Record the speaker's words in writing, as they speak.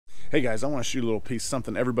Hey guys, I want to shoot a little piece,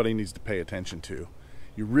 something everybody needs to pay attention to.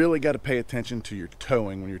 You really got to pay attention to your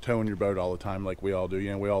towing when you're towing your boat all the time, like we all do.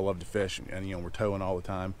 You know, we all love to fish, and we're towing all the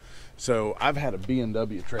time. So I've had a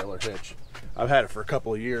B&W trailer hitch. I've had it for a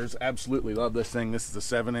couple of years. Absolutely love this thing. This is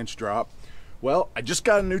a 7-inch drop. Well, I just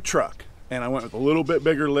got a new truck, and I went with a little bit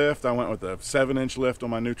bigger lift. I went with a 7-inch lift on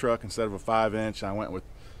my new truck instead of a 5-inch. I went with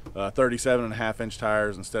 37.5-inch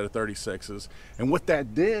tires instead of 36s. And what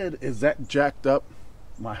that did is that jacked up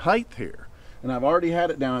my height here, and I've already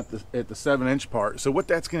had it down at the 7-inch part. So what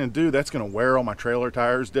that's going to do, that's going to wear all my trailer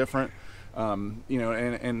tires different. And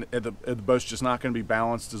the boat's just not going to be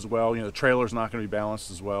balanced as well. The trailer's not going to be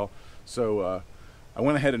balanced as well. So I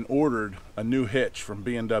went ahead and ordered a new hitch from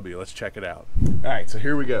B&W. Let's check it out. All right, so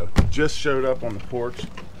here we go. Just showed up on the porch.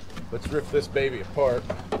 Let's rip this baby apart.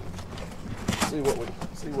 See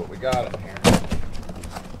what we got in here.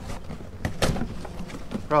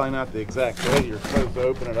 Probably not the exact way you're supposed to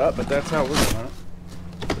open it up, but that's how we're doing it.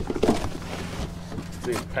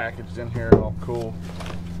 See, it's packaged in here, all cool.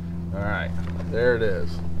 All right, there it is.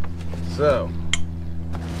 So,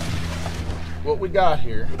 what we got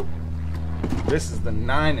here, this is the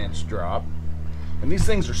 9-inch drop. And these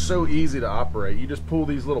things are so easy to operate. You just pull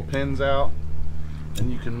these little pins out, and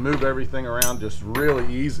you can move everything around just really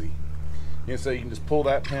easy. So you can just pull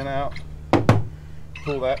that pin out,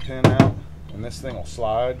 pull that pin out, and this thing will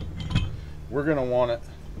slide. We're gonna want it,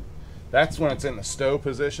 that's when it's in the stow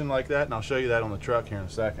position like that, and I'll show you that on the truck here in a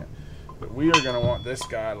second. But we are gonna want this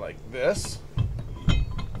guy like this,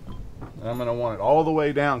 and I'm gonna want it all the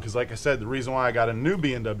way down, because like I said, the reason why I got a new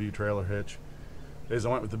B&W trailer hitch is I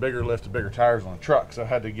went with the bigger lift and bigger tires on the truck, so I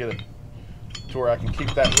had to get it to where I can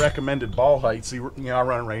keep that recommended ball height. See, I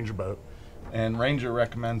run a Ranger boat, and Ranger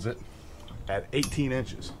recommends it at 18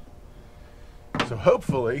 inches. So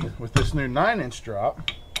hopefully with this new 9-inch drop,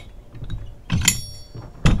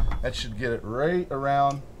 that should get it right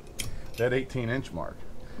around that 18-inch mark.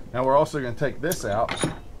 Now we're also going to take this out,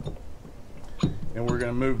 and we're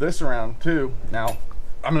going to move this around too. Now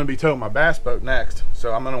I'm going to be towing my bass boat next,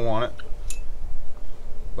 so I'm going to want it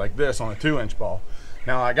like this on a 2-inch ball.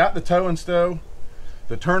 Now I got the tow and stow,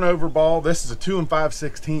 the turnover ball. This is a 2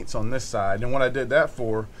 5/16 on this side, and what I did that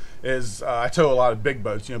for is I tow a lot of big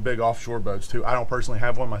boats, big offshore boats too. I don't personally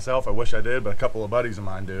have one myself. I wish I did, but a couple of buddies of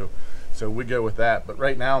mine do. So we go with that. But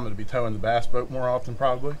right now I'm going to be towing the bass boat more often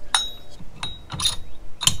probably.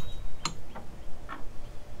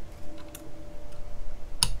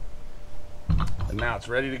 And now it's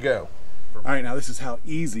ready to go. All right, now this is how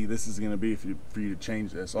easy this is going to be for you to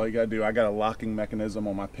change this. All you got to do, I got a locking mechanism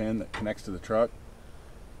on my pin that connects to the truck.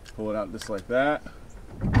 Pull it out just like that.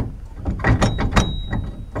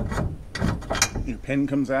 Your pin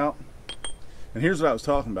comes out. And here's what I was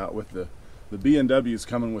talking about with the B&W's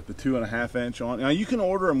coming with the 2.5-inch on. Now you can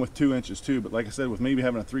order them with 2 inches too, but like I said, with maybe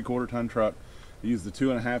having a 3/4 ton truck, you use the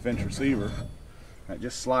 2.5-inch receiver. It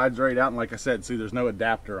just slides right out, and like I said, see, there's no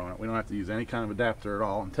adapter on it. We don't have to use any kind of adapter at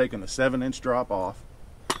all. I'm taking the 7-inch drop off.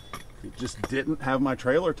 It just didn't have my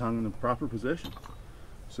trailer tongue in the proper position.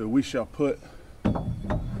 So we shall put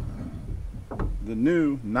the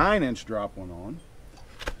new 9-inch drop one on.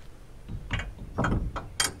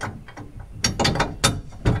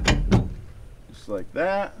 Just like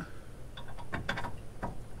that.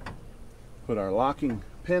 Put our locking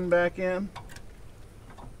pin back in,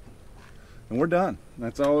 and we're done.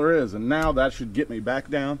 That's all there is. And now that should get me back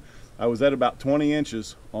down. I was at about 20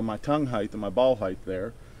 inches on my tongue height and my ball height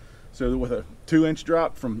there. So with a 2-inch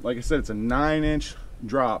drop from, like I said, it's a 9-inch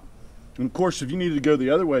drop. And of course, if you need to go the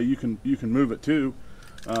other way, you can move it too.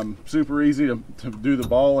 Super easy to do the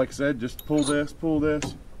ball. Like I said, just pull this, pull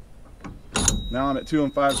this. Now I'm at 2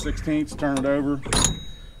 5/16. Turn it over.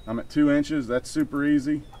 I'm at 2 inches. That's super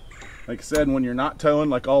easy. Like I said, when you're not towing,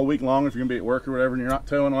 like all week long, if you're gonna be at work or whatever, and you're not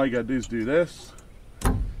towing, all you gotta do is do this,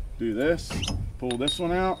 pull this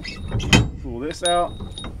one out, pull this out,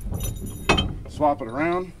 swap it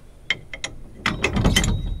around.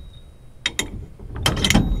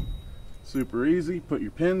 Super easy. Put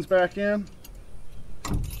your pins back in.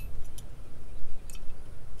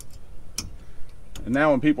 And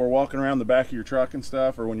now when people are walking around the back of your truck and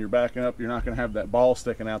stuff, or when you're backing up, you're not going to have that ball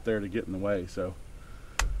sticking out there to get in the way. So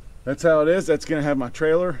that's how it is. That's going to have my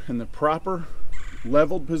trailer in the proper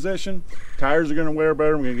leveled position. Tires are going to wear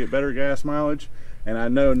better. I'm going to get better gas mileage. And I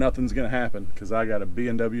know nothing's going to happen because I got a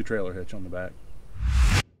B&W trailer hitch on the back.